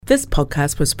This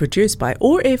podcast was produced by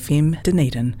OAR FM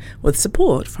Dunedin with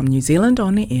support from New Zealand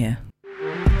On Air.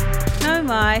 Nau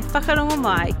mai, whakarongo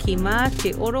mai ki mā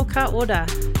te oro ka ora.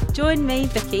 Join me,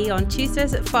 Vicky, on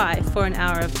Tuesdays at 5 for an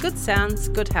hour of good sounds,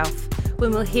 good health,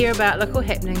 when we'll hear about local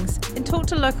happenings and talk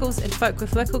to locals and folk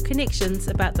with local connections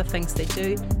about the things they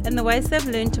do and the ways they've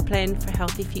learned to plan for a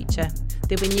healthy future.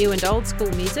 There'll be new and old school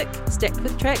music, stacked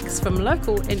with tracks from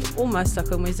local and almost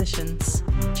local musicians.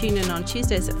 Tune in on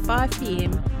Tuesdays at 5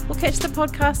 p.m. or catch the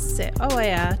podcasts at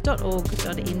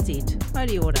oar.org.nz.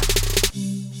 Mauri ora.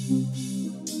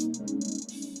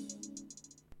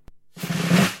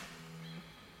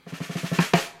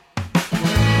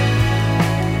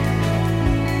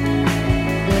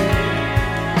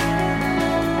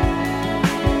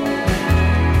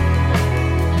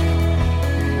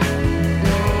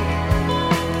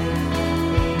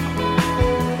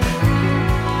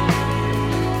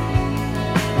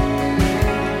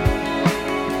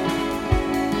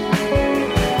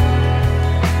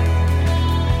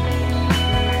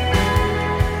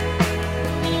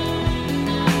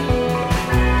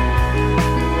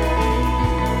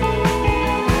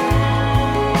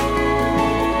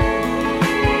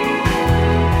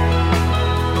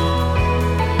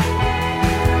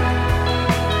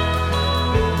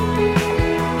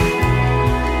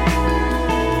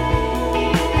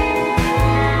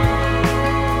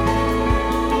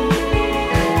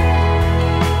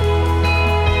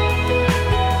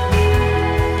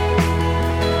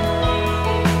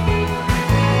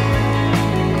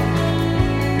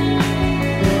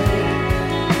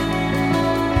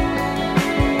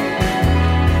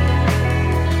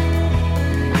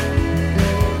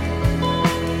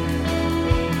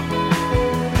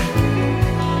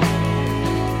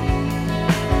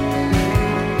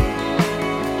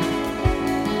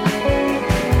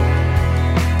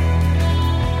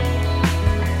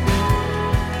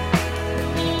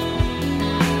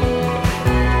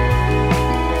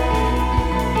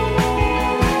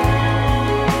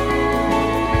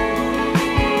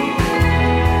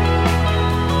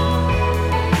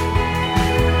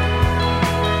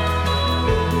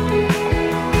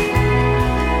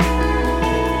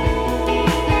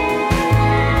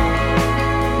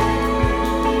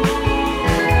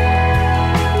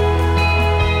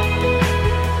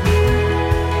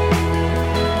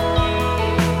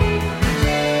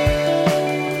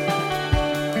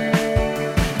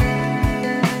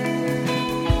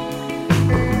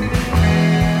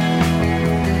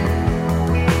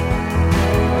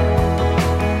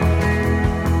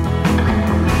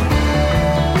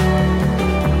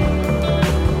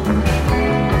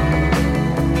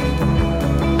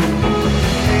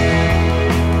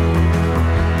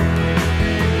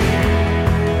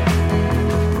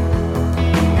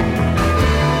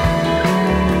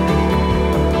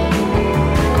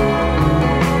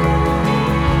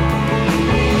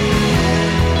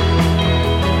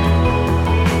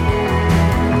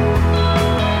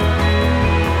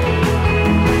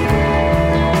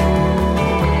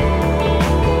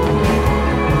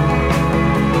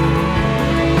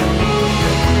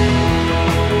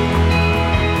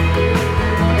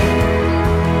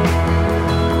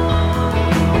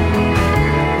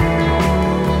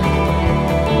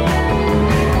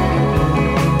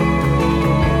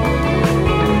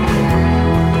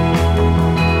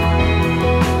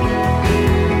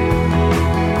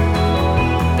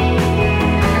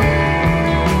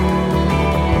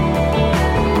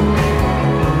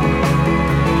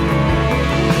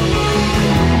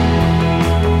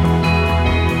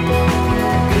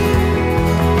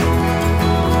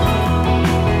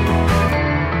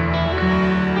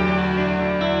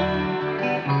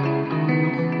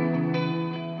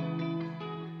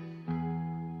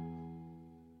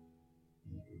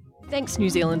 Thanks, New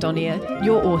Zealand On Air.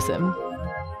 You're awesome.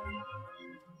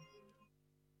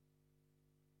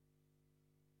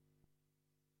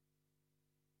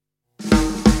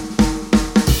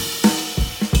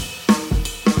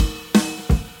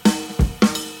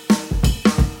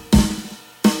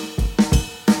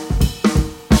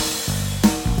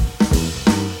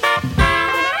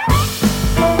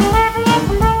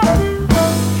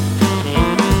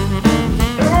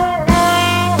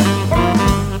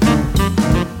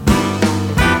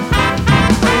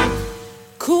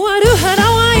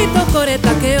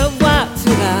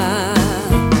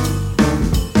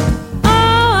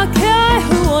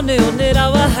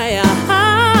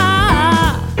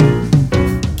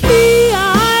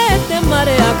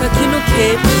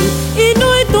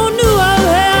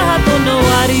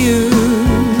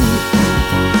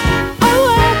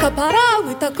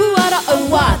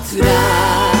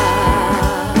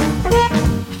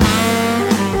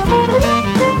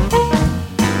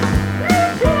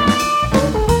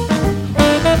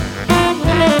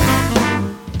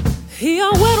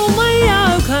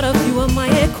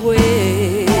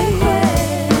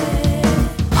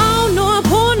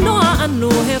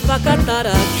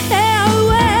 whakatara ke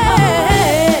aue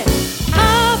A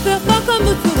te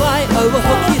whakamutu ai aua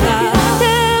hoki rā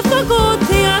Te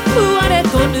whakotia kuare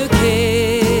tonu ke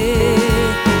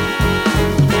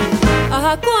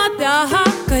Aha koa te aha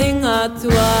ka hinga atu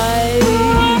ai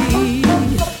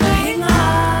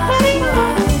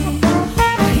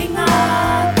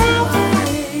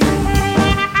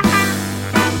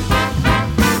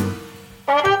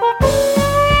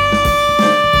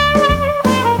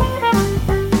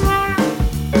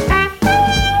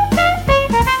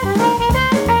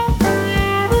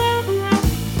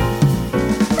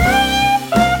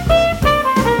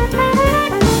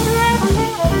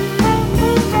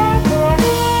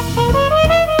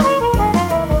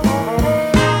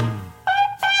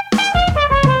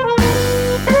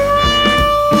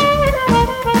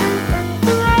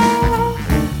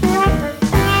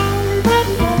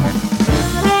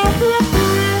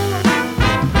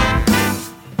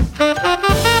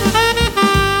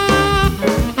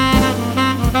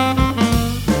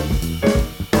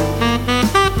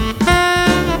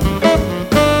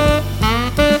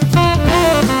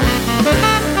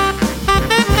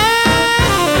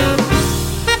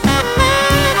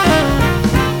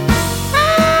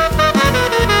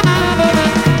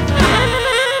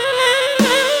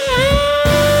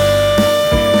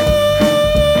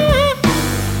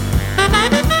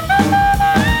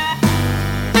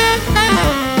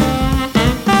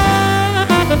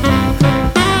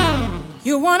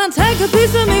Take a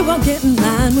piece of me, won't get in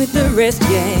line with the rest,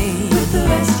 yeah.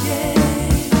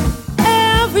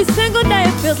 Every single day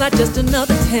it feels like just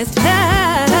another test.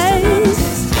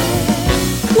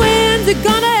 When's it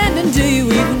gonna end and do you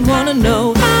even wanna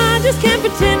know? I just can't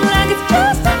pretend like it's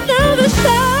just another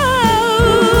show.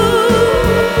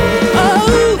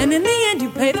 Oh, and in the end you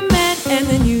pay the man and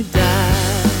then you die.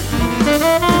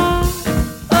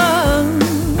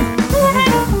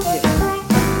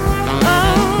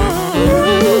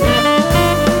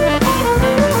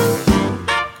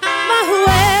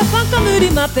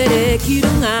 Pere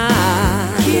kirunga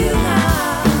He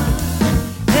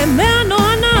mea no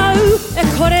anau E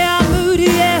kore a muri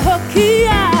e hoki a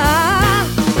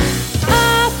A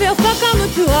whio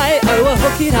whakamutu ai aua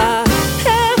hoki rā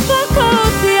He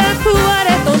whakoti a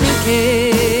kuare tonu ke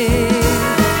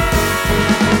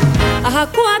Aha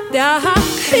kua te aha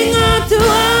Hinga tu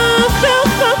a whio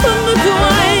whakamutu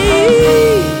ai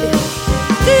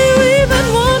Do you even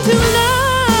want to know?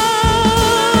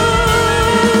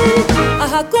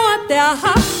 Aha koa te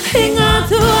aha Hinga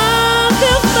tua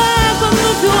Whio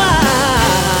whakamutu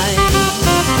ai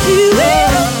Do you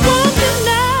even want to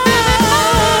know?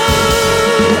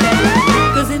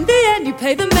 Cause in the end you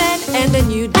pay the man and then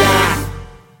you die.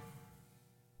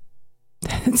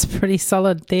 It's pretty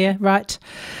solid there, right?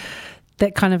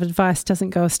 That kind of advice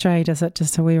doesn't go astray, does it?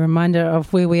 Just a wee reminder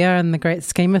of where we are in the great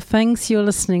scheme of things. You're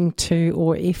listening to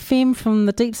OAR FM from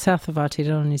the deep south of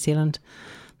Aotearoa, New Zealand.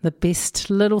 The best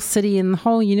little city in the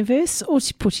whole universe,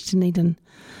 Ōtepoti, Dunedin.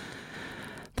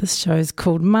 This show is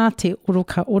called Mā Te Oro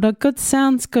Ka Ora. Good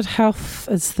sounds, good health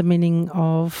is the meaning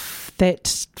of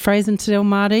that phrase in Te Reo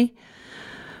Māori.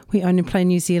 We only play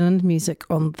New Zealand music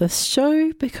on this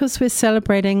show because we're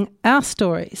celebrating our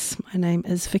stories. My name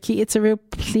is Vicky. It's a real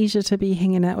pleasure to be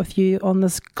hanging out with you on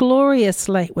this glorious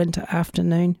late winter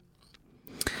afternoon.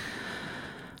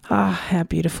 Ah, how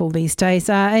beautiful these days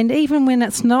are. And even when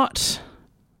it's not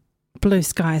blue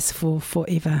skies for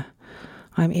forever,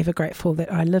 I'm ever grateful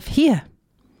that I live here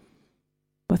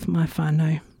with my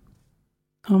whānau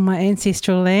on my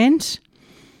ancestral land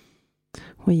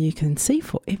where you can see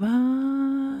forever.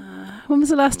 When was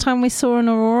the last time we saw an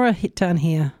aurora hit down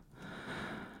here?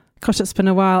 Gosh, it's been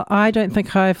a while. I don't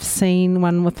think I've seen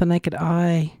one with the naked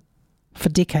eye for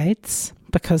decades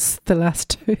because the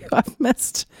last two I've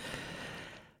missed.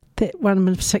 That one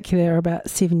in particular about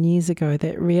 7 years ago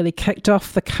that really kicked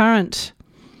off the current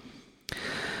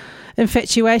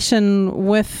infatuation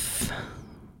with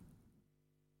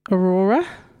Aurora,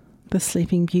 the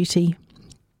Sleeping Beauty.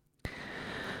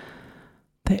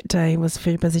 That day was a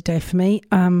very busy day for me.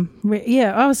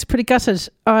 I was pretty gutted.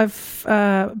 I've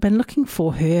been looking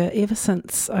for her ever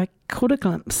since I caught a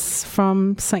glimpse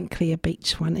from St Clair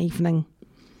Beach one evening.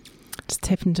 Just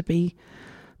happened to be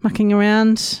mucking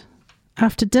around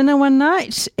after dinner one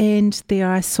night, and there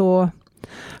I saw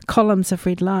columns of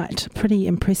red light. Pretty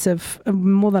impressive.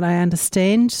 More than I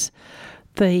understand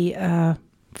the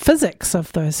physics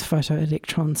of those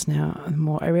photoelectrons now, the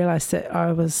more I realised that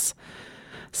I was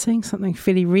seeing something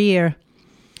fairly rare.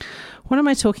 What am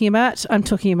I talking about? I'm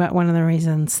talking about one of the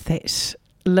reasons that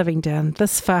living down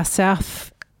this far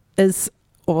south is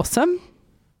awesome.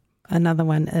 Another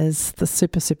one is the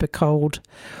super, super cold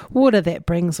water that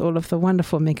brings all of the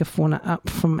wonderful megafauna up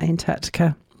from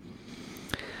Antarctica.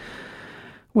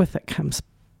 With it comes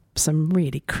some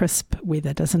really crisp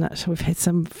weather, doesn't it? We've had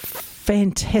some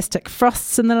fantastic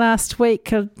frosts in the last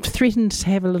week. I threatened to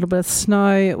have a little bit of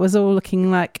snow. It was all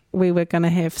looking like we were going to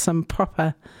have some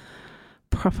proper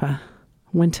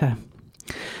winter.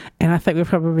 And I think we've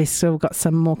probably still got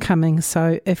some more coming.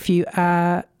 So if you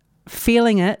are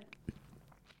feeling it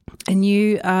and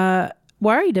you are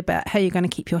worried about how you're going to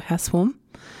keep your house warm,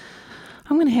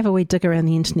 I'm going to have a wee dig around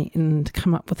the internet and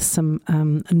come up with some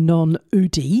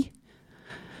non-Udi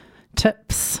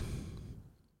tips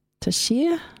to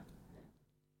share.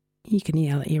 You can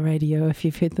yell at your radio if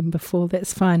you've heard them before,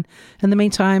 that's fine. In the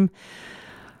meantime,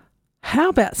 how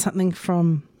about something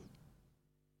from,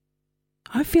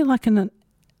 I feel like an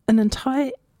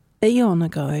entire eon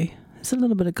ago. There's a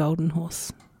little bit of Golden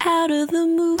Horse. Out of the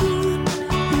moon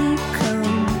you come.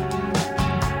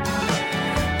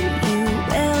 You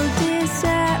will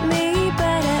desert me,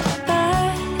 but at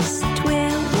first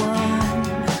we're one.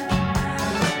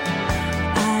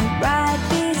 I ride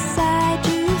beside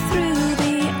you through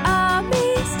the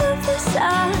armies of the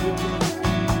sun.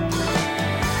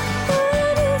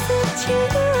 What is it you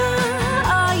are?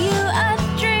 Are you a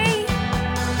dream?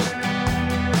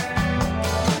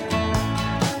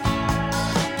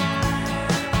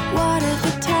 What of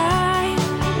the time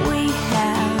we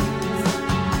have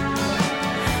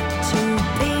to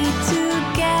be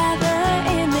together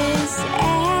in this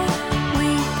air we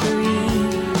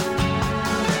breathe?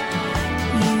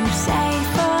 You say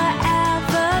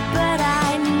forever, but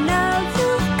I know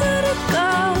you've gotta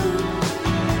go.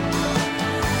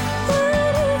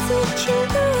 What is it you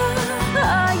are?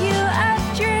 Are you a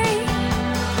dream?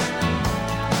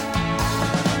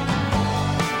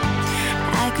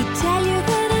 I could tell you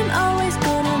that I'm always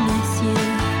gonna miss you.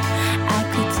 I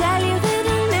could tell you that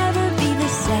I'll never be the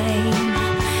same.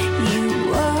 You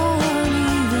won't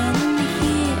even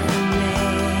hear me.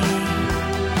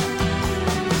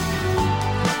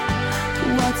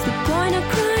 What's the point of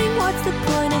crying? What's the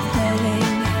point of hurting?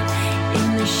 In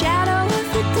the shadow of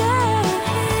the day,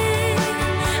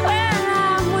 when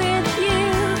I'm with you,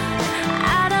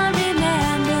 I don't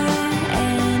remember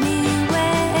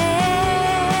anyway.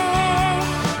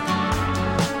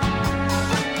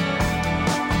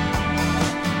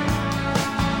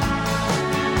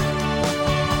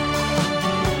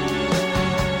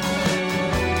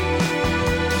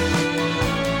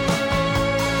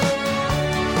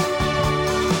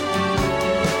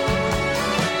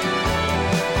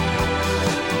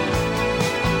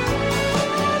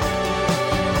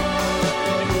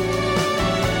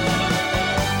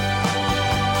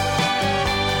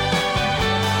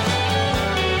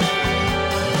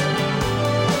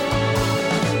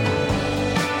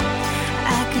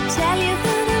 I could tell you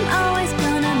that I'm always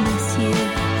gonna miss you.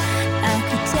 I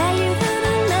could tell you that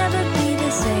I'll never be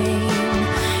the same.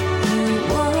 You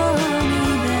won't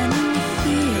even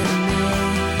hear me.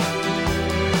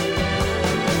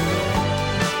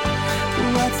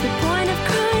 What's the point of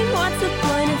crying? What's the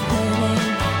point of hurting?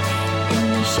 In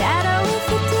the shadow of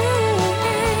the day,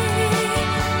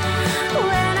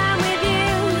 when I'm with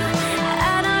you,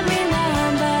 I don't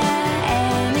remember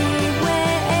anyway.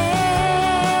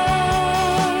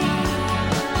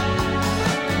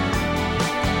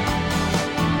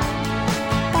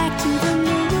 Back to the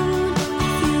moon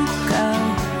you go.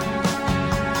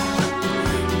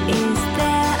 Is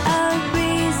there a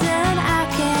reason I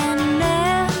can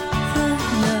never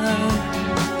know?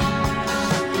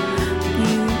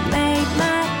 You made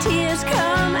my tears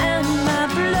come and my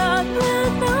blood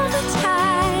run all the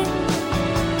time.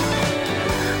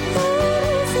 What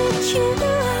is it you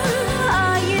are?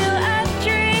 Are you a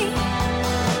dream?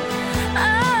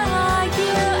 Are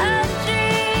you a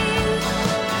dream?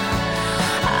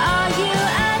 Are you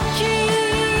a dream?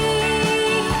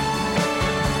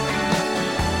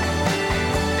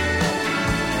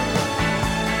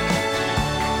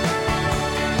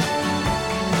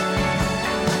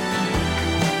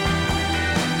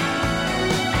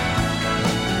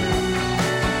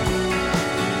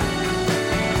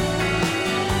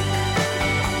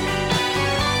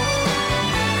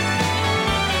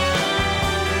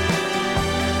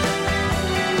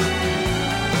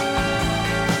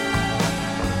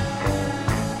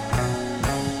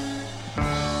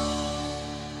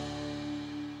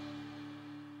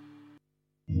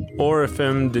 OAR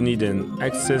FM Dunedin,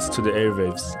 access to the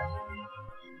airwaves.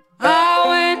 I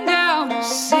went down to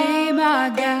see my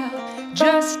gal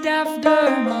just after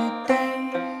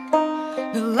midday.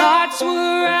 The lights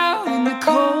were out in the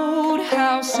cold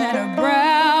house and her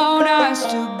brown eyes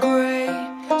stood grey.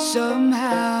 Too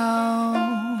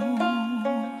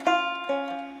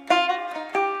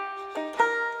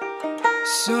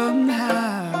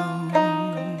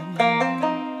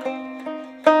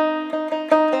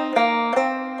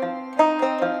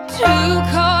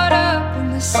caught up in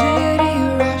the city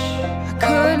rush, I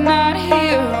could not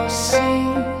hear or see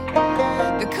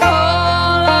the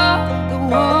call of the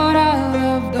one I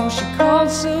loved, though she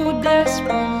called so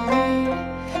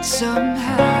desperately.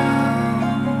 Somehow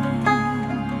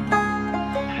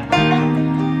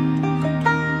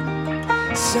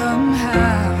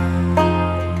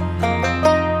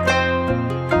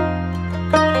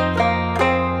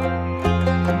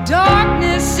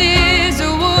darkness is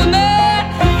a woman,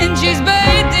 and she's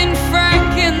bathed in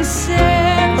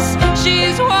frankincense.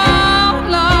 She's wild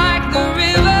like the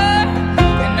river,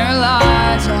 and her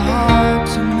lies are hard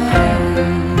to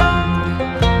mend.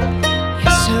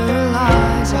 Yes, her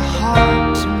lies are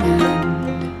hard to mend.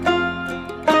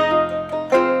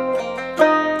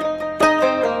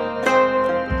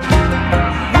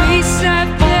 We sat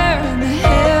there in the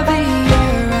heavy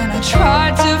air, and I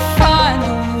tried to find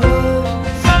the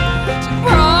words to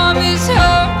promise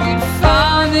her we'd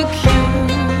find the cure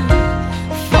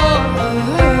for her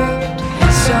hurt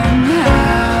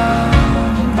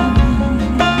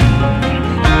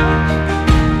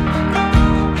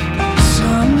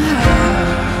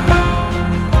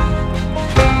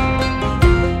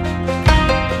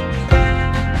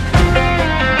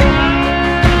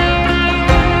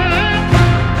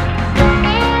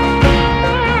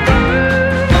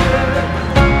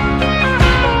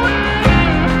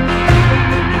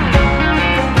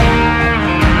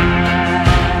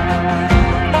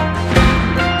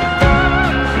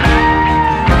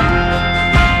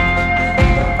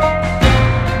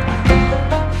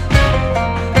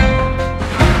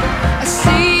I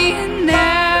see it now,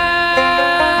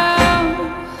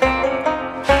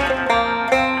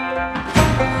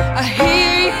 I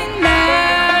hear you now.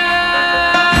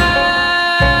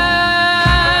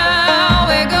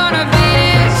 We're gonna beat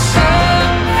it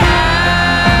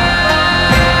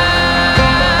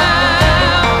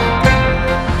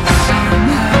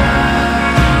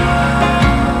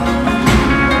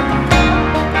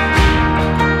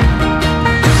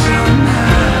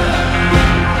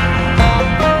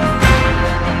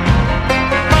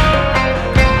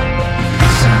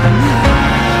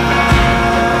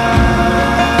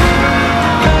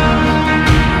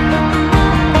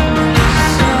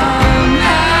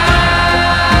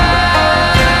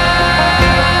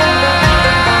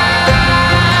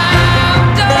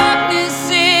Darkness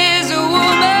is a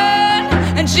woman,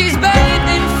 and she's bathed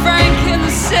in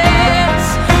frankincense.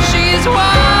 She's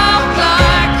wild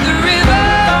like the river,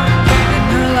 and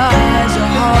her lies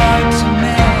are hard to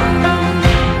mend.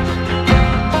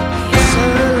 Yes,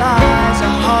 her lies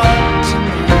are hard to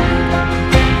mend.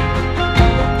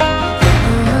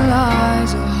 Her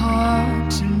lies are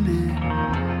hard to mend.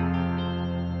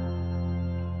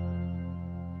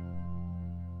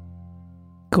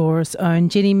 Gore's own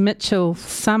Jenny Mitchell,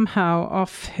 somehow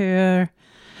off her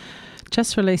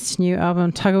just released new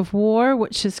album Tug of War,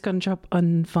 which is going to drop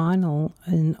on vinyl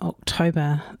in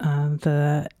October.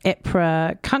 The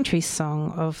APRA Country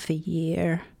Song of the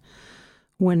Year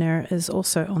winner is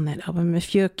also on that album.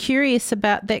 If you're curious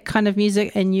about that kind of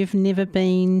music and you've never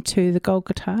been to the Gold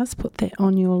Guitars, put that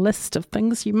on your list of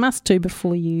things you must do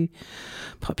before you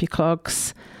pop your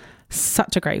clogs.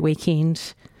 Such a great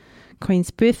weekend.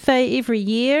 Queen's birthday every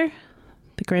year.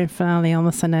 The grand finale on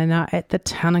the Sunday night at the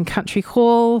Town and Country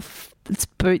Hall. It's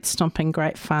boot stomping,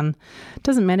 great fun.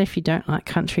 Doesn't matter if you don't like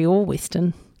country or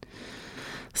western.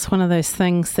 It's one of those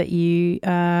things that you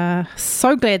are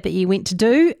so glad that you went to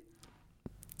do.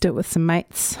 Do it with some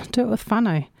mates. Do it with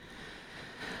whānau.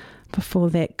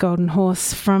 Before that, Golden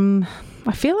Horse from,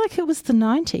 I feel like it was the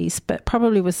 90s, but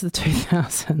probably was the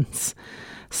 2000s.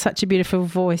 Such a beautiful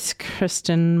voice,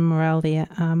 Kristen Morel there.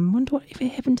 Wonder what ever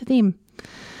happened to them.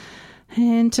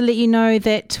 And to let you know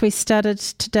that we started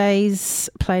today's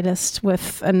playlist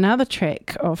with another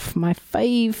track of my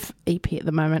fave EP at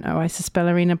the moment, Oasis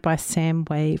Ballerina by Sam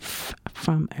Wave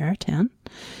from Arrowtown.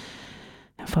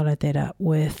 I followed that up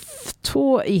with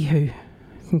Tō Ihu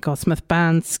from Goldsmith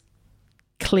Barnes,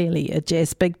 clearly a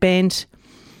jazz big band.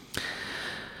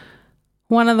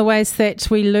 One of the ways that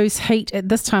we lose heat at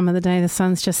this time of the day, the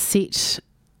sun's just set,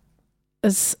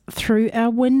 is through our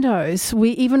windows.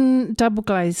 We even double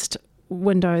glazed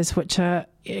windows, which are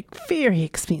very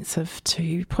expensive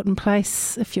to put in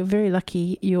place. If you're very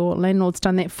lucky, your landlord's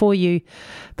done that for you.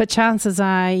 But chances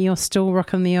are you're still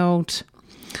rocking the old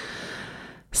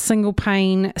single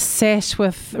pane sash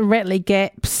with rattly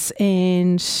gaps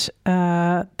and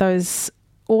those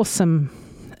awesome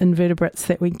invertebrates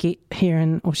that we get here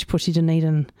in Ōtepoti,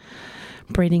 Dunedin,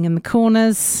 breeding in the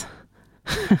corners.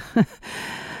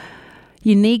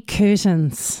 You need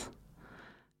curtains.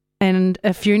 And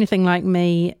if you're anything like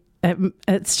me,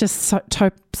 it's just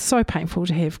so painful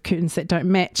to have curtains that don't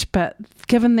match. But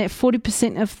given that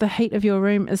 40% of the heat of your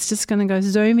room is just going to go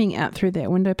zooming out through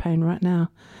that window pane right now,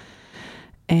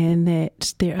 and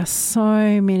that there are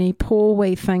so many poor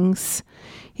wee things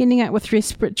ending up with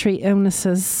respiratory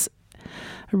illnesses,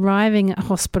 arriving at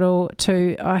hospital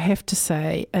to, I have to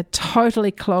say, a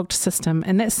totally clogged system.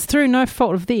 And that's through no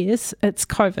fault of theirs. It's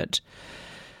COVID.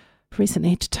 Recently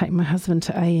had to take my husband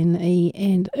to A&E,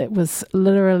 and it was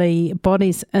literally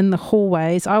bodies in the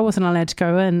hallways. I wasn't allowed to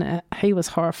go in. He was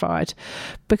horrified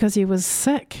because he was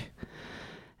sick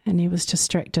and he was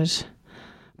distracted.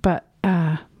 But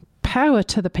power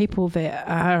to the people that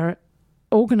are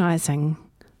organising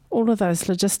all of those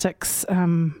logistics,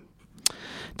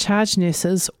 charge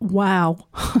nurses. Wow.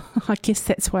 I guess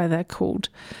that's why they're called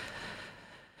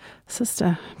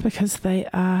sister, because they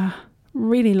are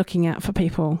really looking out for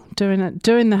people,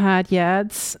 doing the hard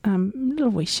yards. Little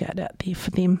wee shout out there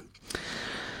for them.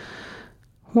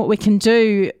 What we can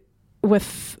do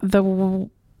with the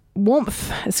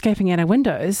warmth escaping out our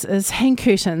windows is hang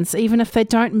curtains, even if they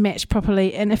don't match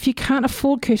properly. And if you can't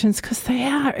afford curtains, because they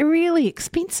are really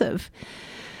expensive,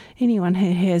 anyone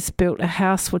who has built a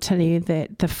house will tell you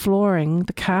that the flooring,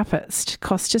 the carpets,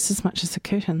 cost just as much as the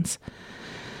curtains,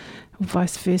 or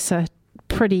vice versa.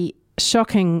 Pretty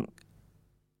shocking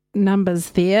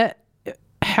numbers there.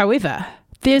 However,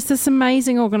 there's this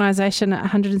amazing organisation at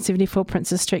 174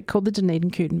 Princess Street called the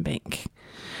Dunedin Curtain Bank.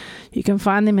 You can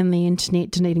find them in the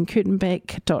internet,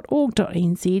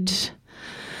 dunedincurtainbank.org.nz,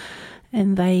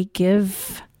 and they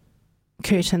give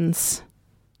curtains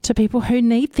to people who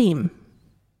need them.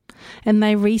 And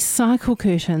they recycle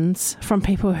curtains from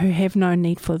people who have no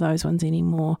need for those ones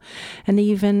anymore. And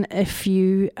even if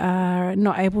you are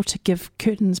not able to give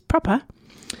curtains proper,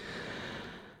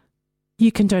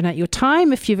 you can donate your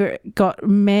time. If you've got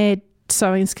mad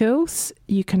sewing skills,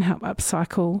 you can help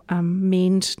upcycle,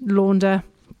 mend, launder,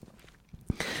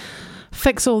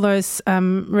 fix all those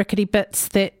rickety bits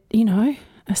that, a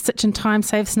stitch in time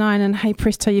saves 9, and hey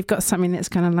presto, you've got something that's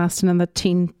going to last another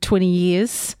 10, 20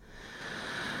 years.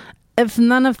 If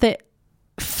none of that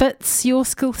fits your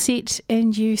skill set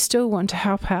and you still want to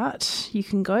help out, you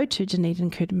can go to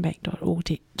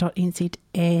dunedincurtainbank.org.nz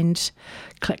and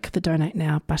click the Donate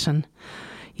Now button.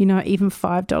 Even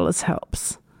 $5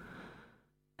 helps.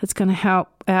 It's going to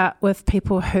help out with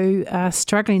people who are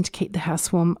struggling to keep the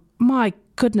house warm. My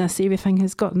goodness, everything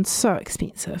has gotten so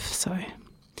expensive. So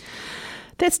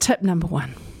that's tip number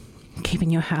 1,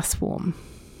 keeping your house warm.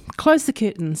 Close the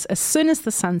curtains as soon as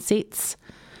the sun sets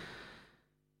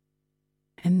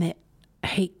and that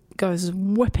heat goes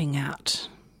whipping out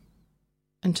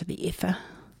into the ether.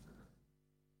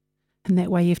 And that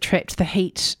way you've trapped the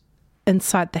heat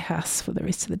inside the house for the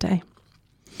rest of the day.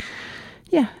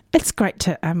 Yeah, it's great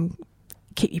to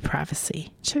keep your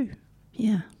privacy too.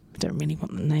 Yeah, I don't really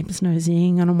want the neighbours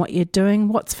nosying on what you're doing.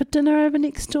 What's for dinner over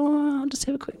next door? I'll just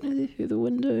have a quick nosy through the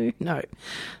window. No,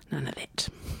 none of that.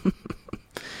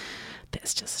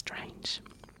 That's just strange.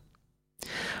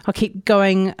 I'll keep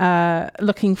going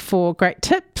looking for great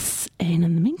tips, and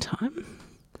in the meantime,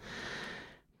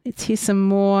 let's hear some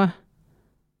more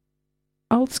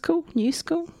old school, new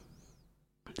school.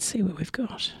 Let's see what we've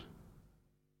got.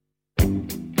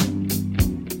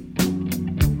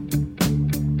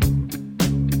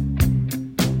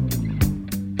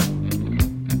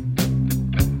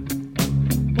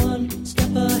 One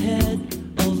step ahead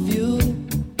of you,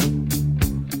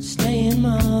 stay in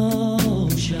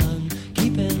motion,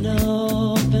 keep an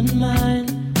open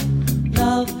mind.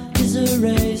 Love is a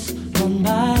race run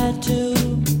by two.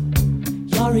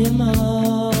 Your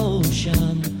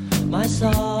emotion, my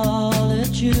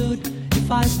solitude.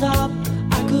 If I stop,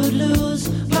 I could lose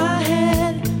my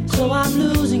head, so I'm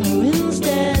losing you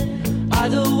instead.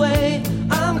 Either way,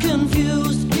 I'm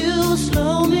confused. You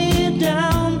slow me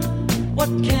down. What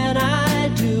can I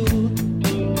do?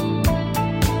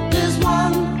 There's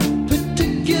one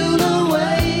particular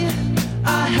way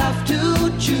I have to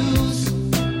choose.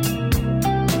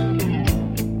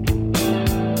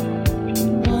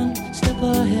 One step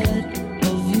ahead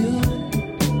of you,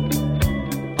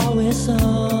 always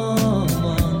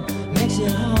someone makes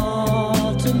it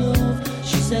hard to move.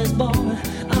 She says, boy,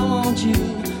 I want you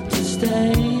to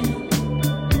stay,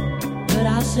 but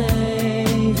I'll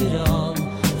save it all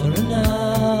for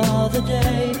another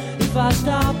day. If I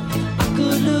stop, I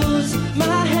could lose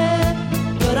my head,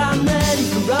 but I'm ready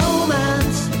for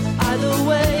romance. Either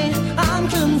way, I'm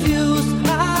confused.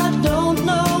 I don't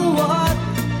know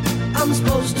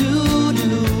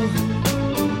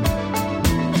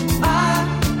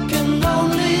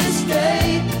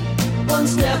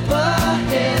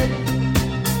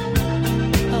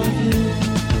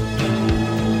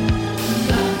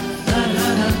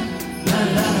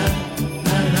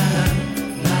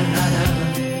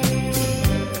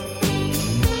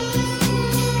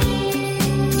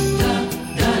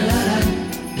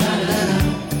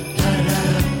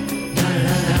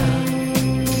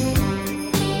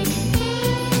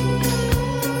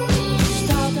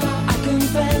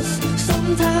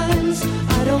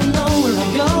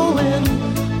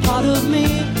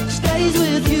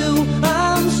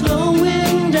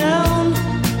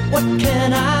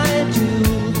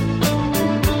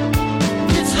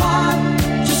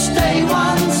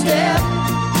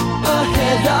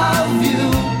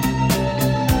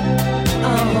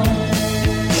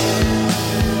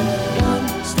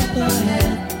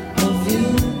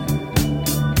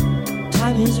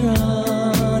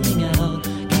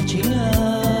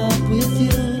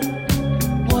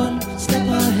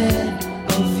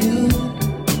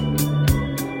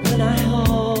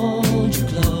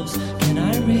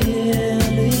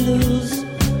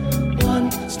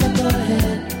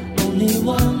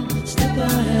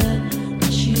ahead,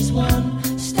 but she's one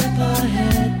step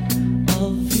ahead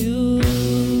of you.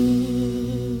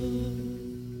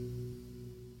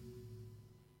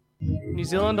 New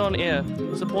Zealand On Air,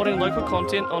 supporting local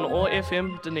content on OAR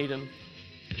FM Dunedin.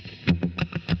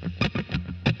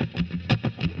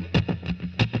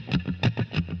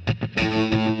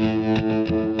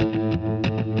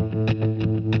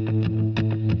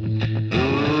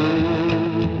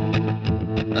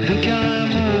 I think I'm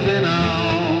moving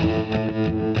on.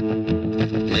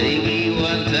 Maybe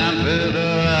one time further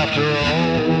after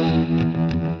all.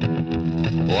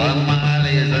 1 mile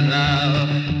is enough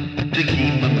to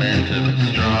keep momentum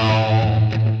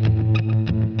strong.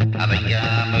 I think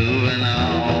I'm moving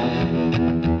on.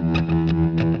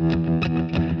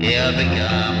 Yeah, I think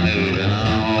I'm moving on.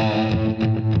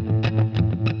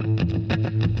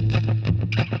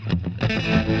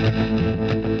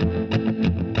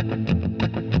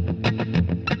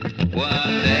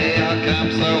 One day I'll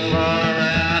come so far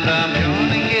around, I'm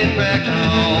gonna get back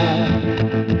home.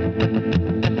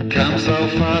 Come so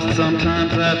fast,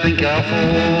 sometimes I think I'll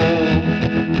fall.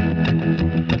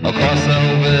 I'll cross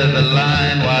over the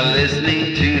line while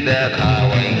listening to that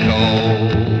highway call.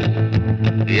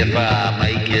 If I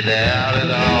make it out at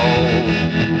all.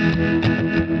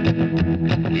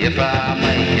 If I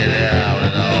make it out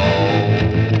at all.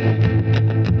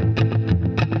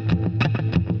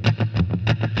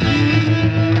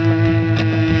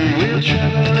 We'll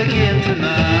travel again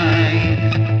tonight.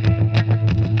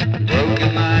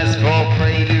 Broken eyes fall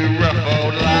prey to rough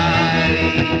old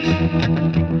life.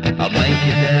 I'll make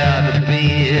it out of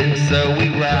bed, so we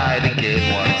ride again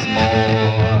once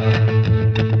more.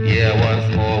 Yeah, once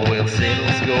more we'll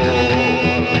settle score.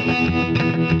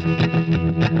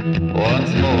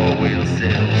 Once more we'll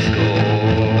settle score.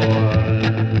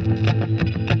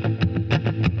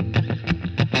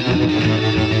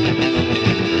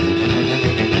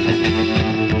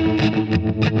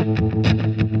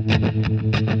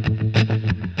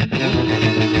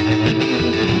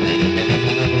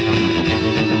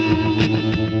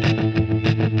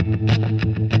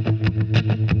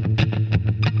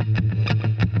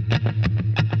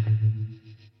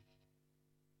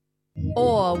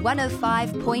 Or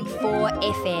 105.4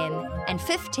 FM and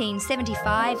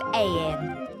 1575 AM.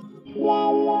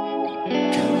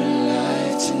 Coming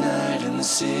live tonight in the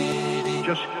city.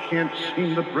 Just can't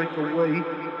seem to break away.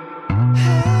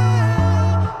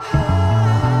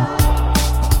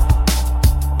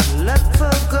 Let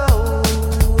her go.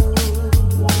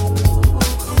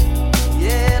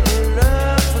 Yeah,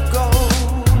 love for gold.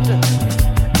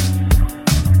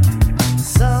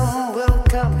 Some will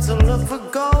come to look for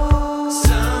gold.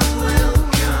 Some will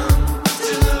come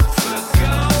to look for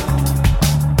gold.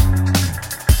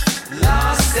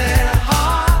 Lost their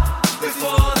heart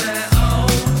before their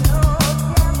own.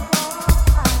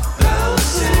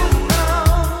 Those who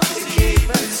know to keep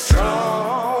it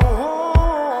strong.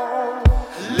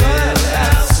 Look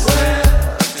elsewhere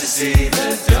to see the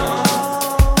dawn.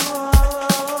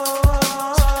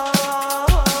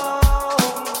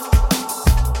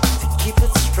 To keep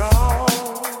it strong.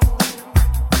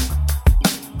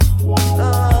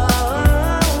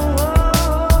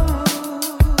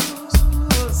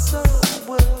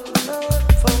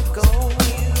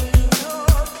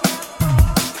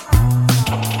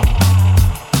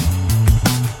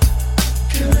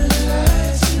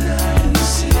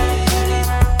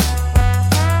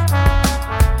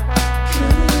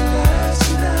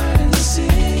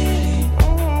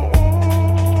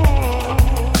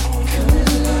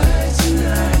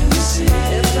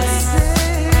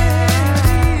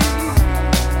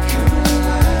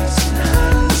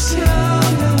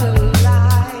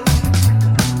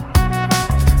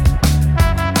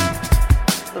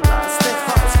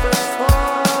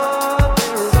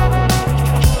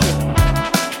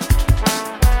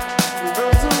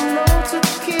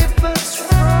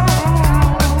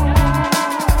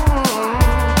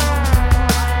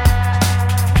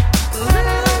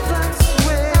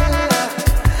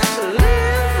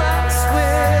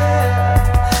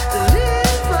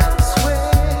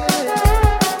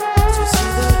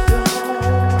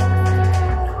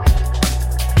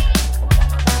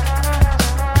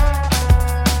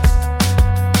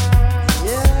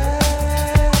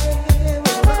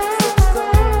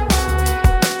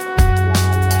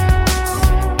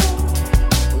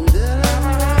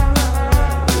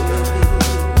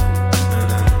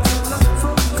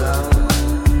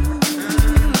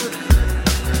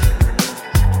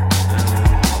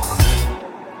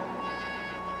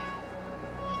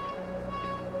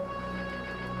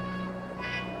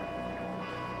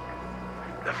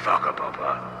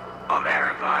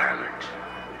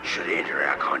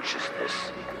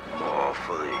 address more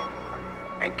fully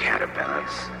and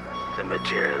counterbalance the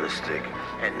materialistic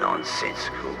and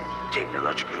nonsensical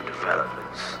technological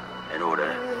developments in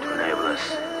order to enable us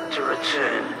to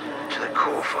return to the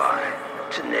core fire,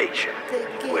 to nature,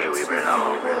 where we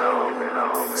belong.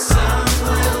 Some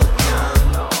will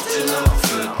come to not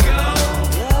forgo.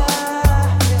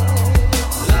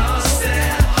 Lost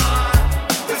their heart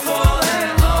before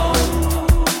their own.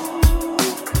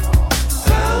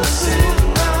 Those who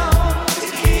know to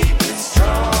keep it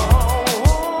strong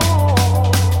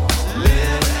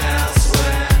live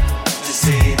elsewhere to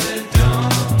see the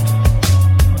dawn.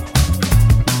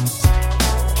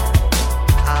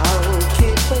 I'll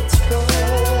keep it strong.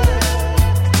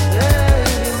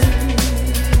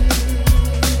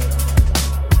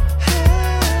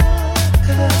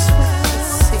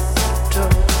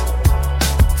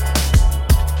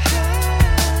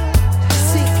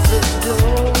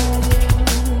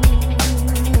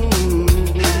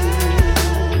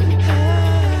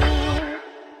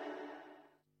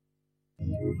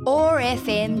 OAR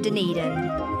FM Dunedin.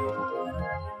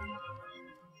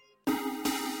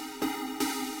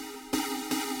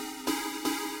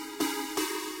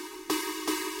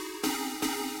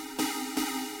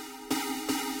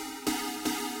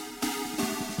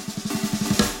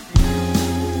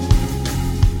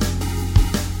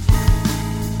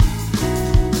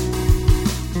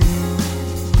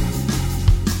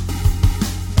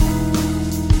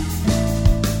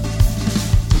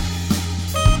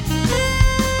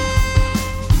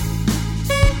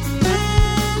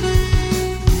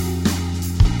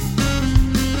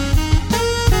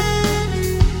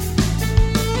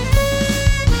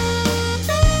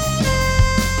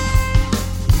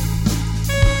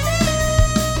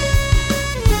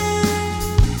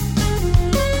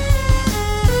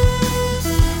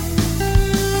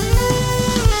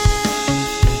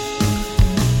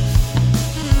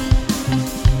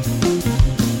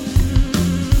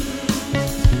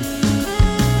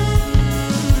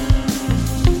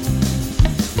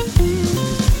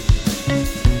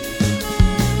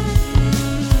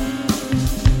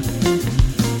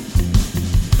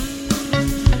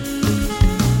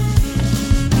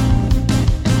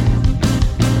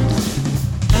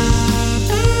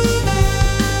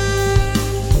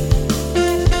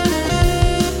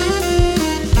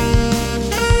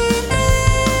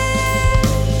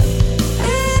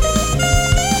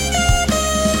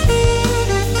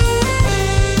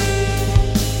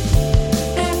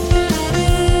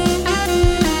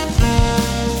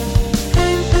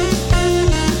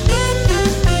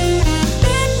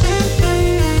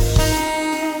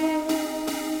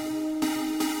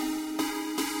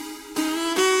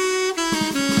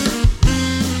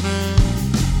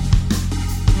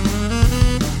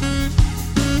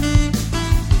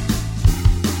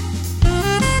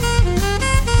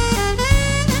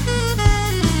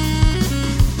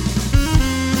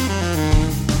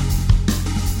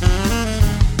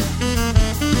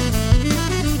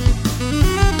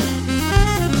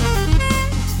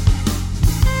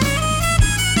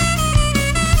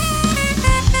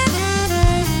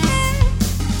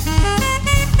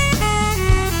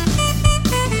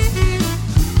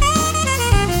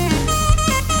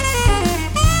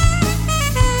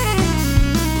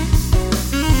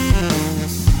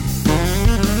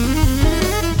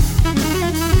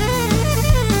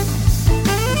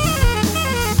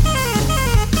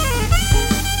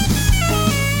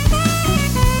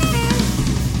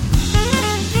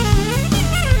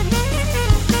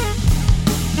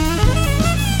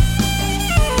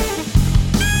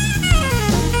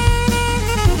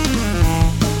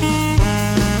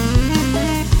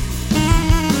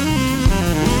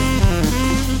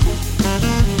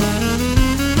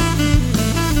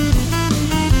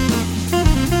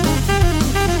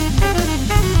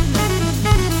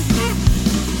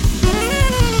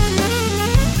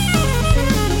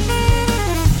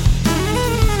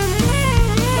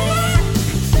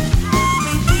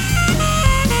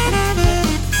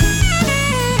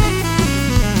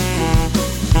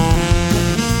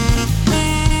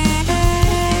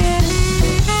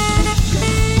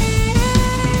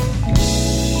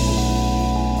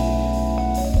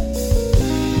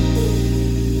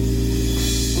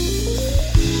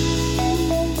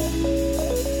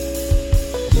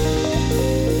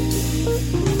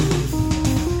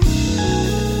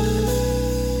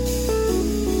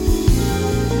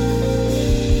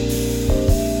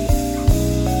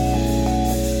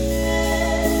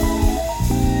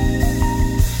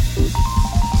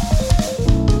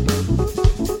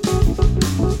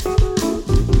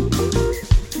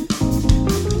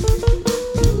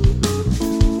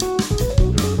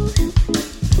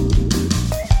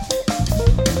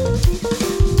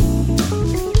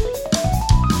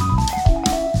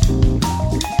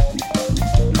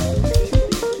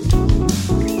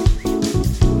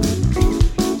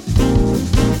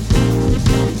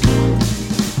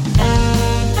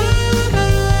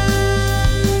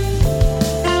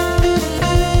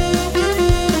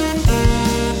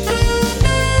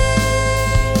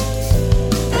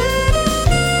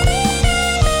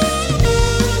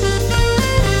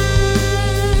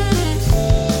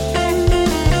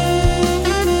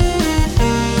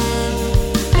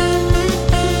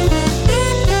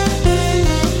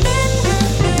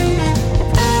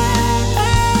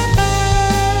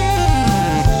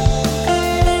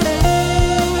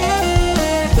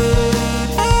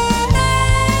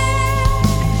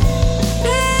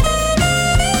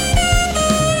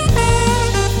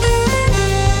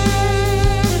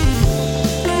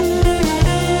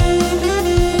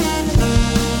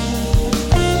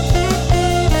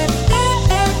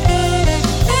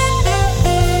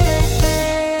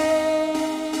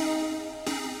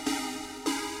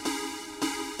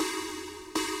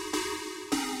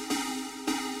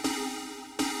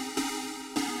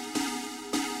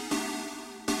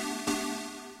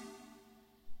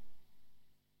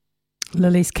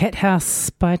 Lily's Cat House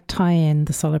by Tyann,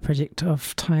 the solo project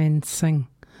of Tyann Singh,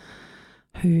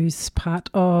 who's part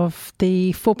of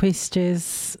the four-piece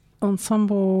jazz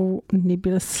ensemble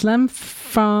Nebula Slim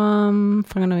from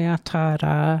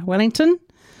Whanganui-a-Tara, Wellington.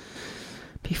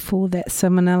 Before that,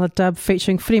 Salmonella Dub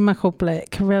featuring Whirimako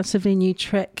Black, a relatively new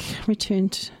track,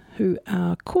 returned who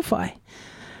are Kōwhai.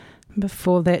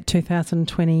 Before that,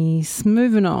 2020's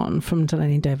Moving On from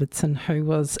Delaney Davidson, who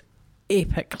was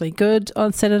epically good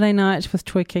on Saturday night with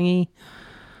Toi Kingi.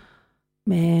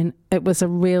 Man, it was a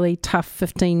really tough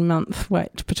 15-month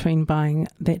wait between buying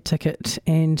that ticket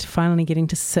and finally getting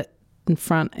to sit in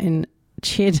front and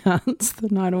chair dance the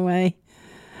night away.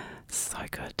 So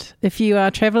good. If you are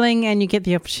travelling and you get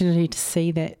the opportunity to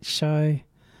see that show,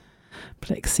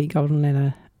 Black Sea Golden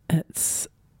Ladder, it's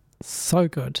so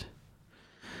good.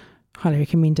 Highly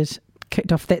recommended.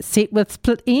 Kicked off that set with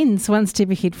Split Ends, One Step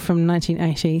Ahead from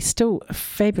 1980. Still a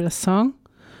fabulous song.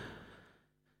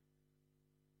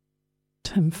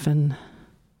 Tim Finn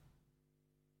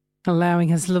allowing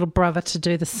his little brother to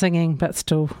do the singing, but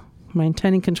still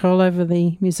maintaining control over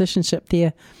the musicianship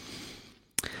there.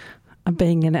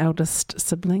 Being an eldest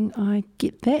sibling, I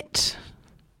get that.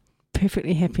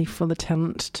 Perfectly happy for the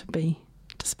talent to be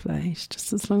displayed,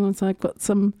 just as long as I've got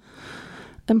some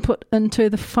input into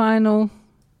the final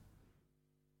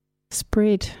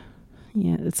spread.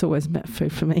 Yeah, it's always about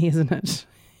food for me, isn't it?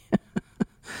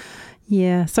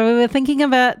 Yeah, so we were thinking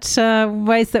about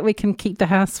ways that we can keep the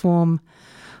house warm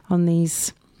on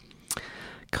these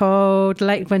cold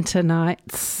late winter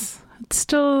nights. It's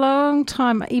still a long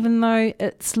time, even though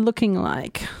it's looking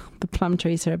like the plum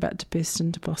trees are about to burst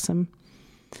into blossom.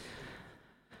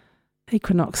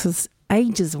 Equinox is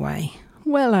ages away,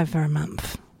 well over a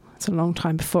month. It's a long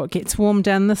time before it gets warm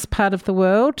down this part of the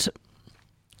world.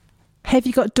 Have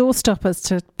you got door stoppers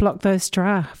to block those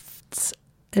drafts?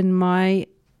 In my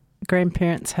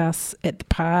grandparents' house at the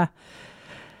Par,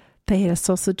 they had a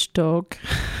sausage dog.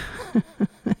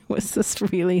 It was this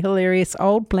really hilarious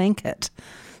old blanket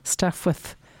stuffed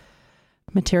with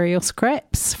material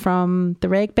scraps from the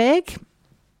rag bag,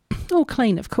 all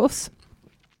clean, of course.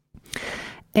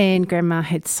 And Grandma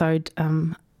had sewed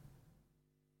a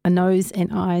nose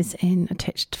and eyes and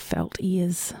attached felt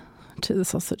ears to the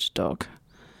sausage dog.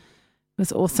 It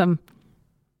was awesome.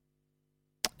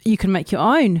 You can make your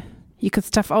own. You could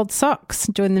stuff old socks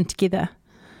and join them together.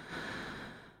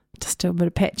 Just do a bit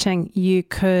of patching. You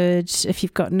could, if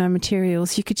you've got no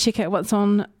materials, you could check out what's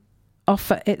on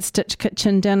offer at Stitch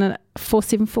Kitchen down at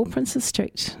 474 Princess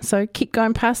Street. So keep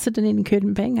going past the Dunedin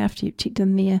Curtain Bang after you've checked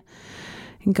in there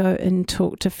and go and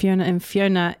talk to Fiona and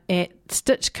Fiona at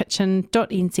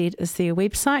stitchkitchen.nz is their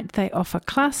website. They offer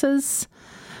classes.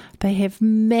 They have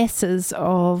masses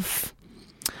of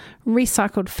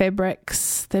recycled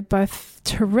fabrics. They're both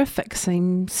terrific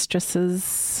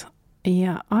seamstresses.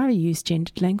 Yeah, I use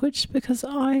gendered language because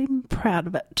I'm proud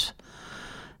of it.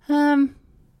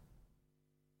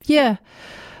 Yeah,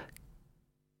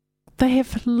 they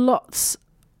have lots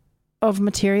of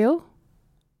material,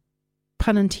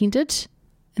 pun intended,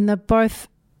 and they're both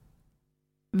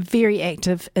very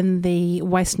active in the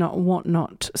waste not, want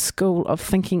not school of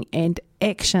thinking and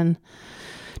action,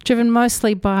 driven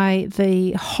mostly by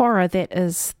the horror that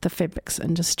is the fabrics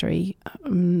industry.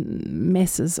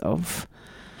 Masses of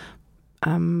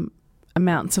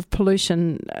amounts of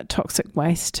pollution, toxic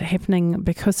waste happening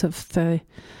because of the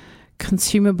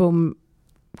consumable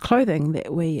clothing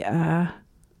that we are,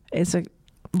 as a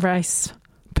race,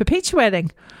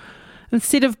 perpetuating.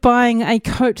 Instead of buying a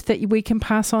coat that we can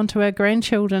pass on to our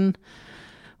grandchildren,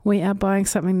 we are buying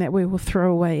something that we will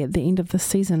throw away at the end of the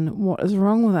season. What is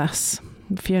wrong with us?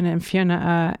 Fiona and Fiona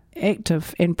are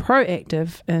active and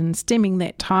proactive in stemming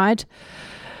that tide.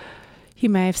 You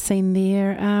may have seen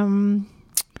their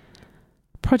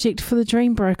project for the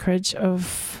dream brokerage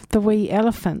of the wee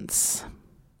elephants,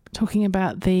 talking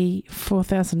about the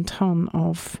 4,000 tonne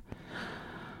of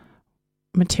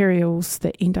materials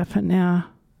that end up in our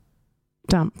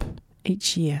dump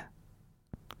each year.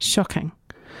 Shocking.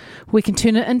 We can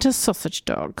turn it into sausage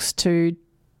dogs to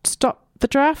stop the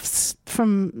drafts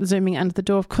from zooming under the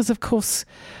door, because of course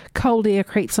cold air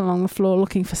creeps along the floor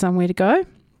looking for somewhere to go,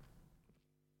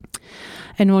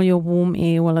 and all your warm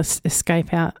air will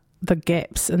escape out the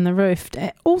gaps in the roof.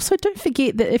 Also, don't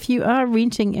forget that if you are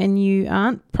renting and you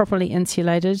aren't properly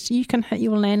insulated, you can hit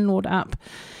your landlord up.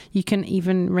 You can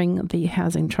even ring the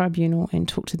Housing Tribunal and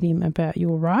talk to them about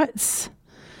your rights.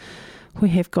 We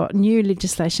have got new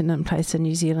legislation in place in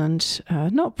New Zealand,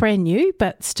 not brand new,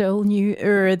 but still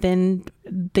newer than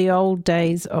the old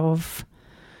days of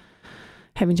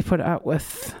having to put up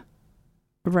with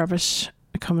rubbish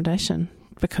accommodation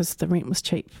because the rent was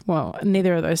cheap. Well,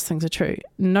 neither of those things are true.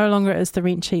 No longer is the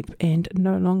rent cheap, and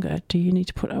no longer do you need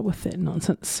to put up with that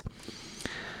nonsense.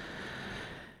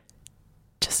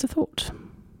 Just a thought.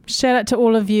 Shout out to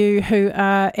all of you who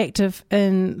are active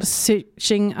in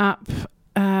searching up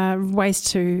ways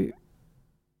to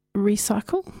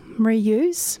recycle,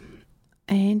 reuse,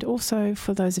 and also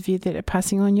for those of you that are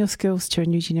passing on your skills to a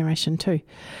new generation too.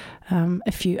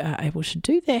 If you are able to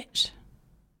do that,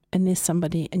 and there's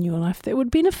somebody in your life that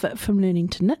would benefit from learning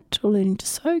to knit or learning to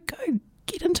sew, go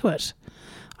get into it.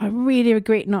 I really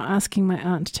regret not asking my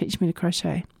aunt to teach me to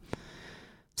crochet.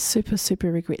 Super,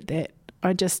 super regret that.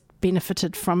 I just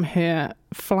benefited from her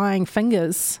flying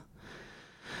fingers.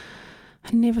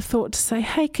 I never thought to say,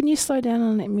 hey, can you slow down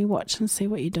and let me watch and see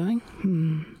what you're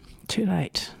doing? Too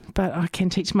late. But I can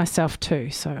teach myself too,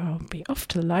 so I'll be off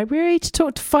to the library to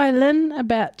talk to Phi Lin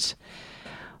about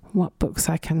what books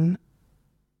I can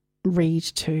read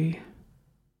to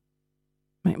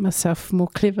make myself more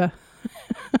clever.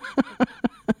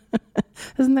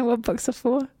 Isn't that what books are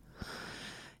for?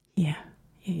 Yeah.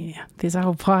 There's a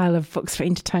whole pile of books for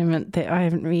entertainment that I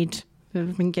haven't read that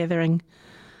have been gathering.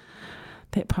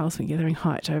 That pile's been gathering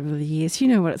height over the years. You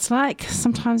know what it's like.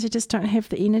 Sometimes you just don't have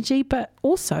the energy, but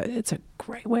also it's a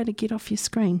great way to get off your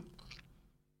screen.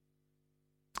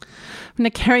 I'm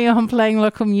going to carry on playing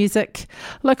local music,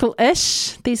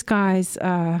 local-ish. These guys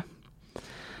are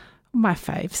my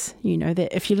faves. You know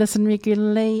that if you listen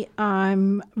regularly,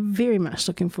 I'm very much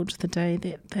looking forward to the day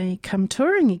that they come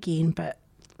touring again, but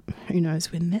who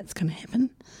knows when that's going to happen.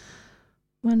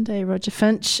 One day, Roger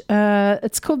Finch.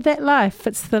 It's called That Life.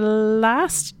 It's the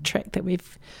last track that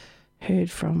we've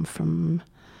heard from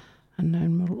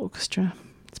Unknown Model Orchestra.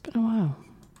 It's been a while.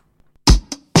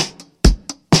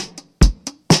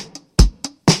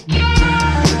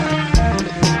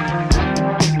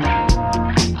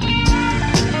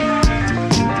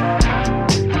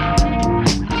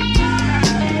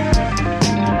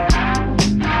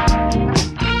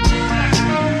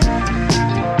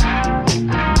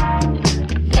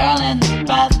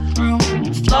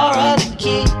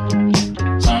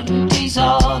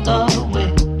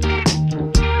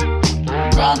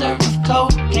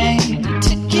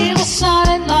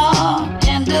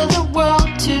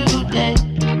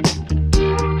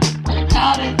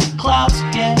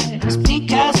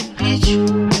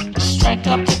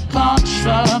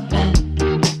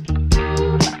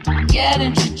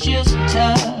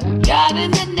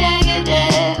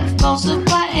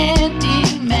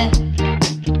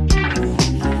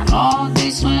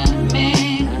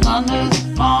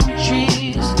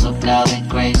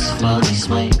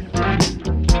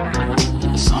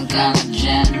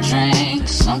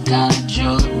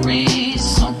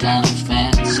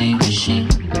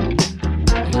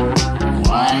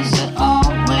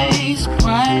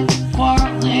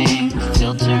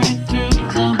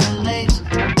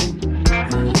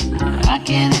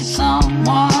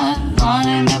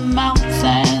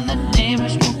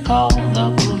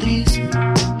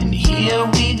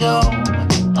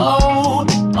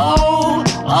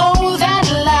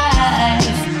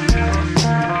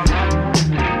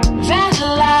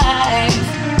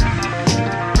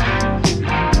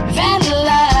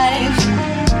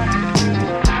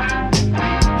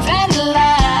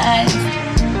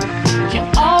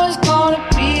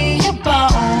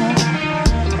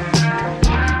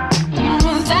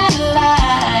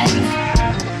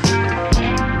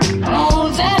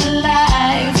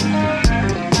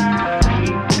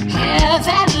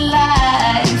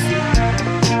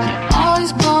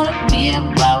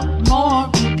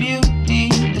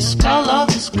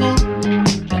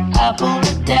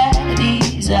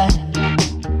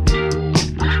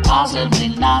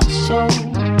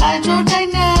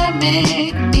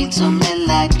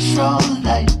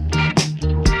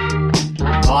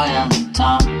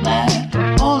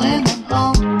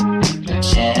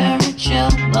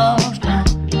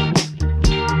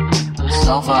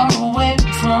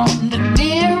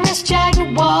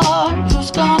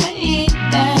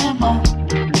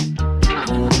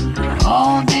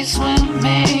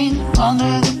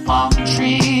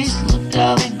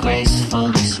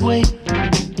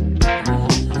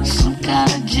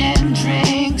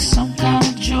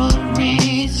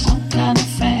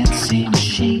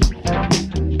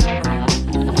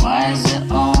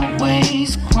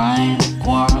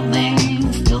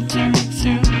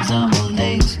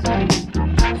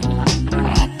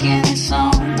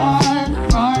 Someone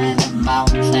run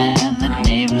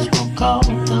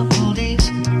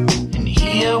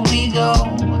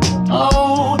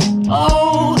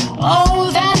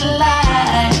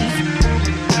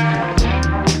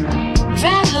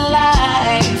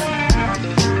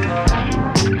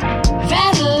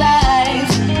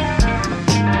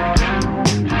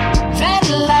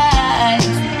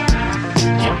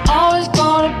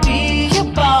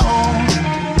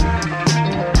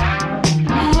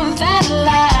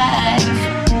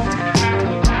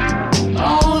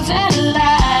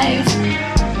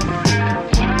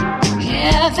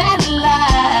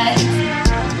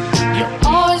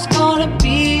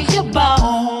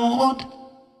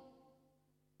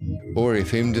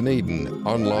ORFM Dunedin,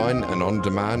 online and on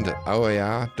demand at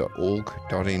oar.org.nz.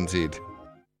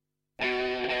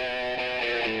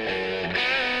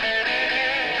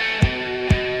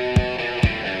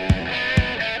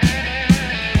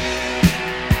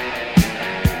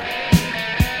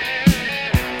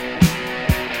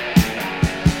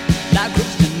 Like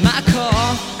roots in my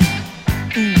car,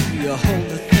 ooh, you hold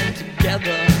the thing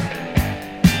together.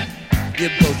 You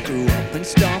both grew up in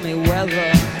stormy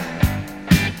weather.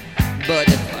 But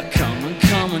if I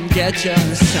come and get you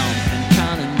something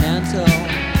continental,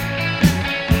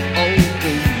 oh,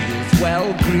 the wheels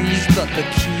well greased, but the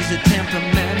keys are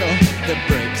temperamental. The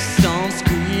brakes don't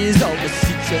squeeze, all the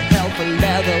seats are held for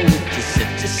leather. Would you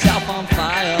set yourself on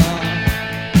fire?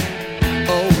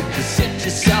 Oh, would you set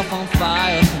yourself on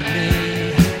fire for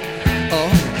me? Oh,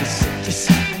 would you set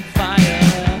yourself on fire?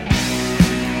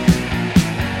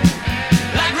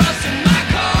 Like rust in my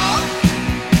car,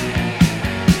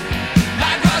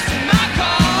 like rust in my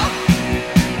car,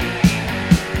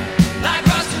 like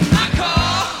rust in my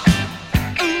car.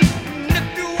 Ooh, and if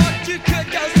you want, you could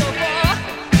go so far.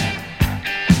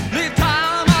 Leave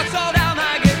time, I'll slow down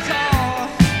my guitar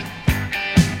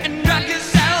and drag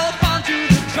yourself onto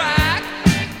the track.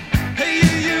 Hey,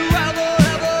 you ever,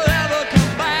 ever, ever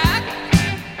come back?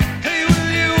 Hey, will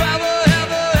you ever,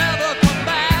 ever, ever come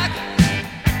back?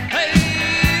 Hey,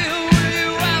 will you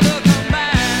ever come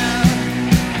back?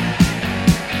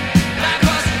 Like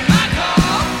rust in my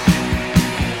car,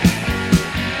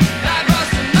 like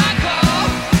rust in my car,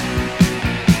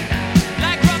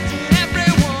 like rust in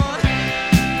everyone.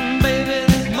 Baby,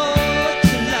 there's more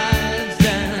to life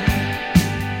than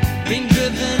being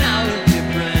driven out of your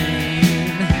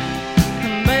brain.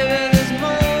 Baby, there's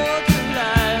more to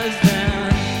life than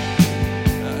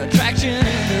attraction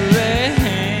in the rain.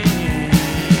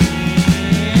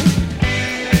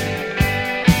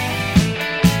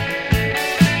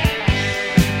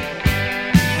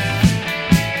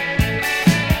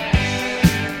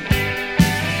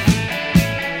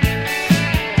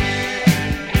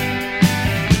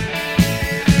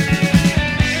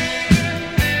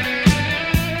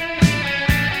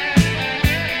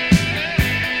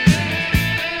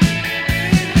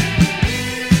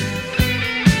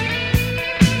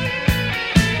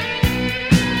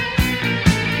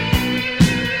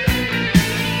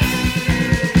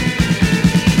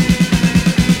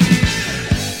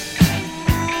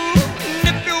 And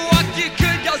if you want, you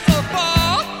could go so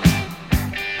far.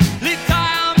 Leave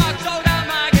time, I'll slow down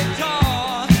my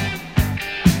guitar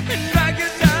and drag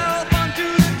yourself onto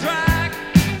the track.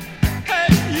 Hey,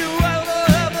 you ever,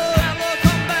 ever, ever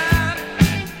come back?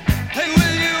 Hey,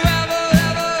 will you ever,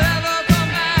 ever, ever come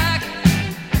back?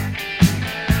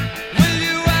 Will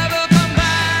you ever come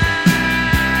back?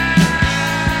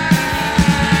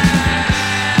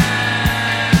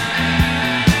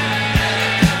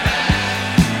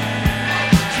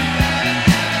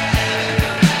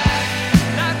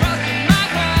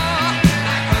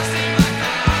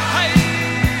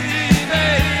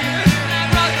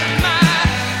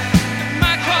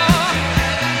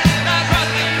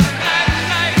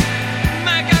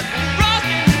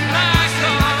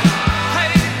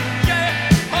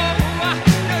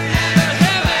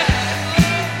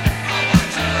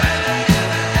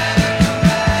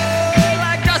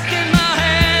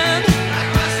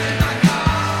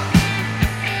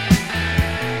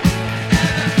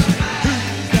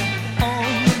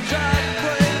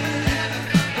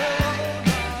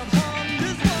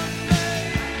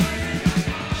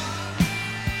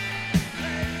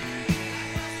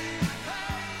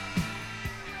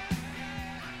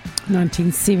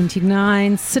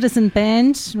 1979, Citizen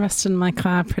Band, Rust in My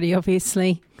Car, pretty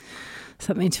obviously.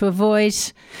 Something to avoid.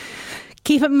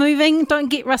 Keep it moving, don't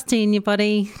get rusty in your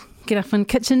body. Get up and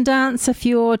kitchen dance if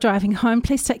you're driving home.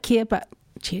 Please take care, but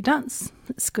chair dance.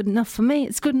 It's good enough for me,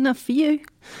 it's good enough for you.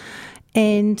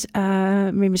 And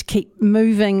remember to keep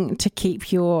moving to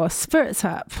keep your spirits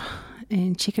up.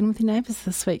 And check in with your neighbours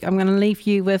this week. I'm going to leave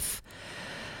you with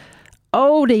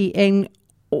oldie and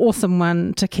awesome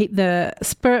one to keep the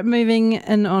spirit moving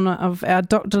in honour of our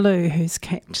Dr. Lou, who's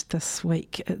capped this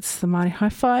week. It's the Māori High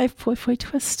Five, Poi Poi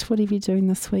Twist, whatever you're doing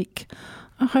this week.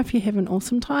 I hope you have an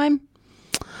awesome time.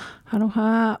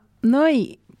 Aroha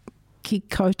nui ki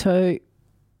koutou.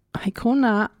 Hei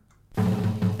kōna.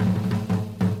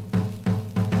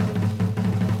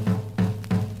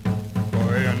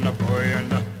 Poiana,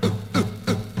 poiana,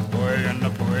 poiana,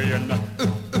 poiana.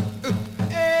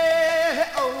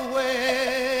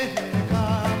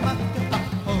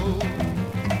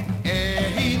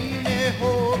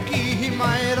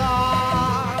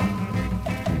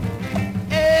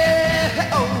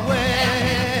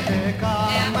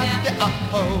 Oh,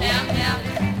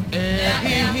 E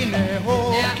hine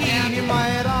hoki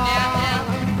maera.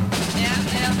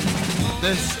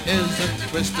 This is a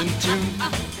twisting tune,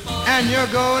 and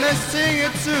you're gonna sing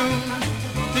it soon.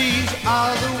 These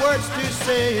are the words to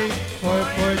say, poi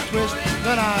poi twist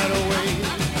the night away.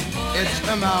 It's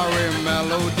a Maori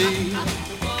melody.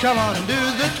 Come on and do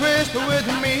the twist with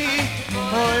me.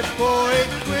 Poi poi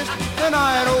twist the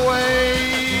night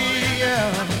away.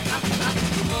 Yeah.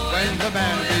 When the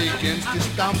band begins to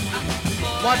stomp,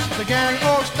 watch the gang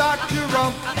all start to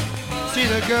romp. See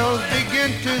the girls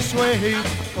begin to sway.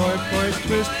 Poi poi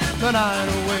twist the night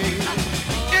away.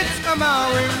 It's a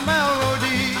Maori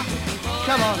melody.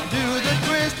 Come on, do the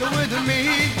twist with me.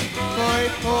 Poi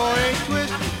poi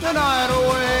twist the night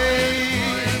away.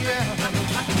 Yeah.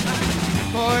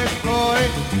 Poi poi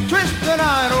twist the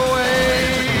night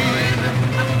away.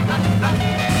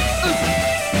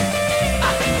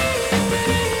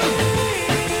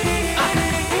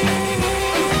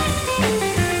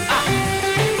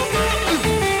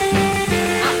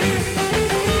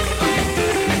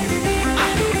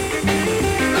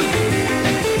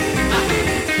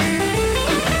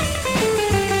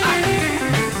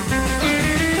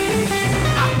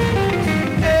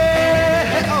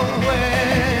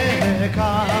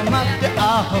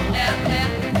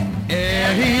 E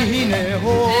hine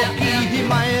hoki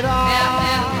maera.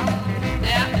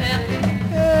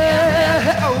 E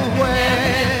owe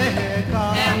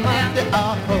kamate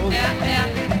aho.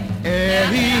 E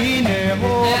hine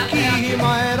hoki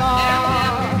maera.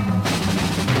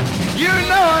 You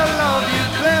know I love you,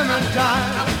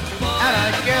 Clementine, and I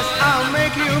guess I'll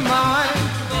make you mine.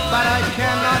 But I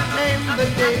cannot name the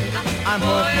day. I'm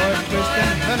hoping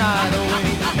twisting the night away.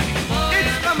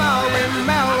 Maori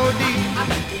melody.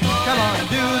 Come on,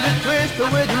 do the twist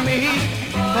with me.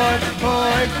 Poi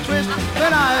poi twist the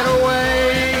night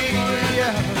away.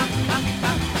 Yeah.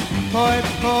 Poi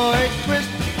poi twist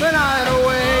the night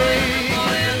away.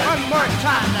 One more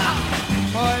time now.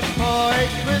 Poi poi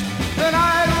twist the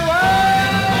night away.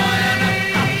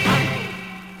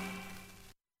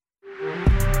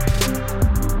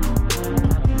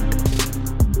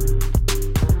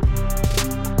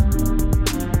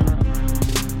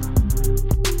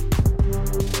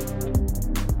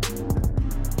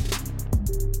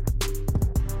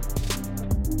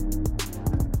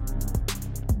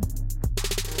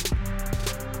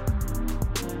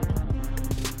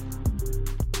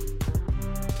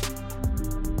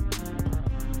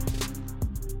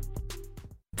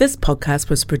 This podcast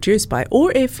was produced by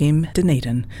OAR FM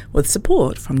Dunedin with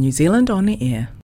support from New Zealand On the Air.